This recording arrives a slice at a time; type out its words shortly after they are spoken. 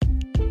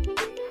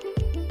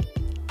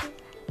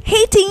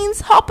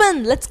teens, hop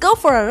in, let's go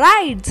for a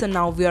ride. So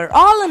now we are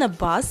all in a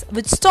bus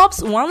which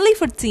stops only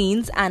for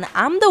teens, and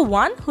I'm the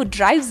one who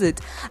drives it.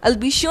 I'll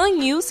be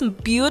showing you some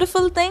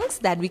beautiful things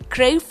that we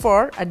crave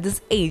for at this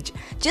age.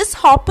 Just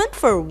hop in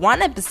for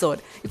one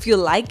episode. If you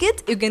like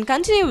it, you can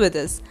continue with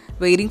us.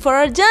 Waiting for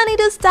our journey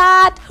to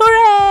start.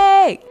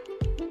 Hooray!